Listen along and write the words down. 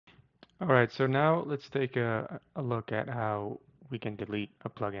All right, so now let's take a look at how we can delete a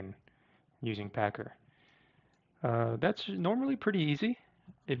plugin using Packer. That's normally pretty easy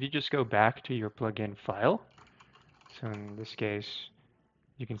if you just go back to your plugin file. So in this case,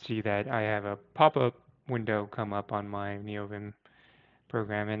 you can see that I have a pop-up window come up on my Neovim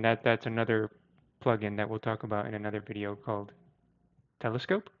program, and that's another plugin that we'll talk about in another video called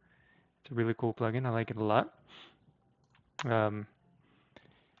Telescope. It's a really cool plugin. I like it a lot. Um,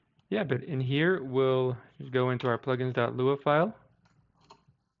 yeah, but in here, we'll just go into our plugins.lua file.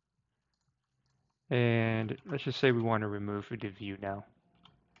 And let's just say we want to remove the view now.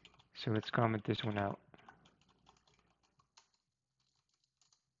 So let's comment this one out.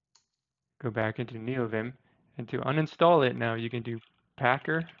 Go back into Neovim, and to uninstall it now you can do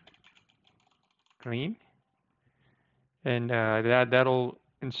packer clean, and that'll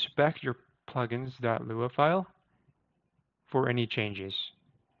inspect your plugins.lua file for any changes.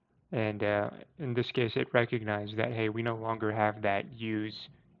 And in this case, it recognized that, hey, we no longer have that use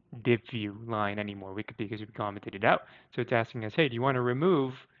div view line anymore because we commented it out. So it's asking us, hey, do you want to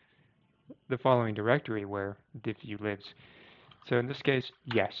remove the following directory where div view lives? So in this case,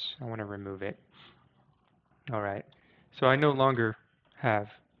 yes, I want to remove it. All right, so I no longer have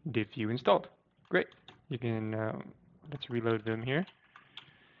div view installed. Great. You can, let's reload them here.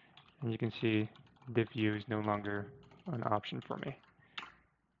 And you can see div view is no longer an option for me.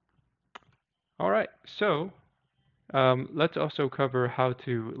 All right, so let's also cover how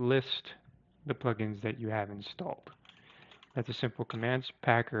to list the plugins that you have installed. That's a simple command,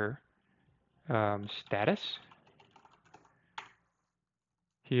 packer status.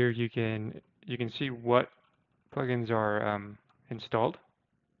 Here you can see what plugins are installed.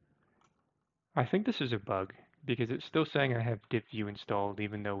 I think this is a bug because it's still saying I have div view installed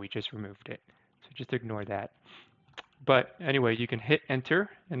even though we just removed it. So just ignore that. But anyway, you can hit enter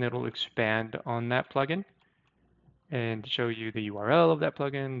and it'll expand on that plugin and show you the URL of that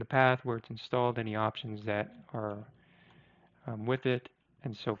plugin, the path where it's installed, any options that are with it,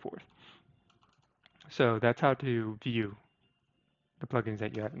 and so forth. So that's how to view the plugins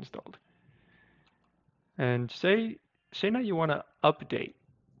that you have installed. And say now you want to update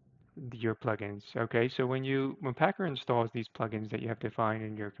your plugins. Okay, so when Packer installs these plugins that you have defined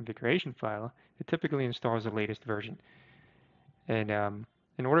in your configuration file, it typically installs the latest version. And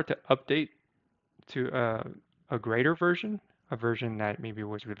in order to update to a greater version, a version that maybe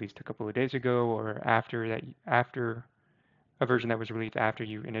was released a couple of days ago, or after a version that was released after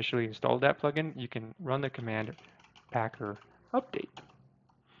you initially installed that plugin, you can run the command packer update.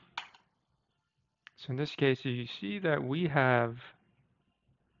 So in this case, you see that we have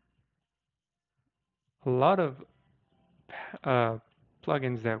a lot of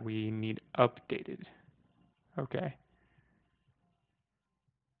plugins that we need updated. Okay.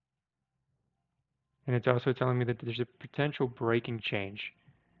 And it's also telling me that there's a potential breaking change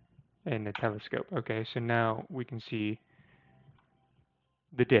in the telescope. Okay, so now we can see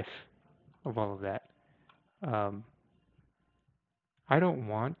the diff of all of that. I don't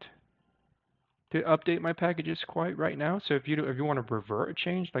want to update my packages quite right now. So if you want to revert a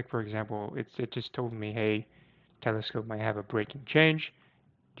change, like for example, it just told me, hey, telescope might have a breaking change.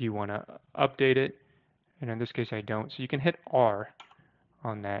 Do you want to update it? And in this case, I don't. So you can hit R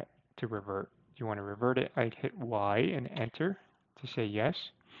on that to revert. If you want to revert it, I'd hit Y and enter to say yes.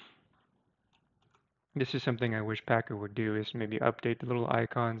 This is something I wish Packer would do, is maybe update the little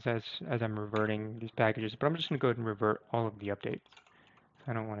icons as I'm reverting these packages. But I'm just going to go ahead and revert all of the updates.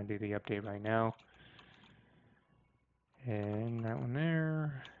 I don't want to do the update right now. And that one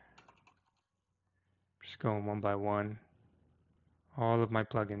there. Just going one by one. All of my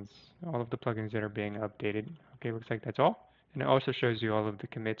plugins, all of the plugins that are being updated. Okay, looks like that's all. And it also shows you all of the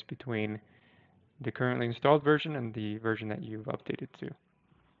commits between the currently installed version and the version that you've updated to,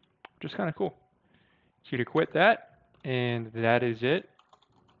 which is kind of cool. So you to quit that, and that is it.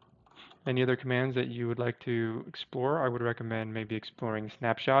 Any other commands that you would like to explore, I would recommend maybe exploring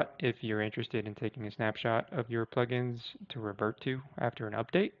snapshot if you're interested in taking a snapshot of your plugins to revert to after an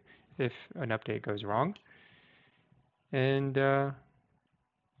update, if an update goes wrong. And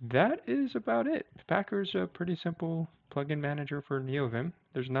that is about it. Packer's a pretty simple plugin manager for Neovim.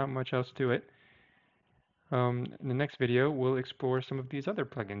 There's not much else to it. In the next video, we'll explore some of these other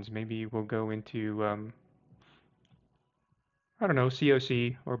plugins. Maybe we'll go into, I don't know,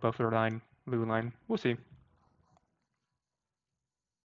 COC or buffer line, Lua line. We'll see.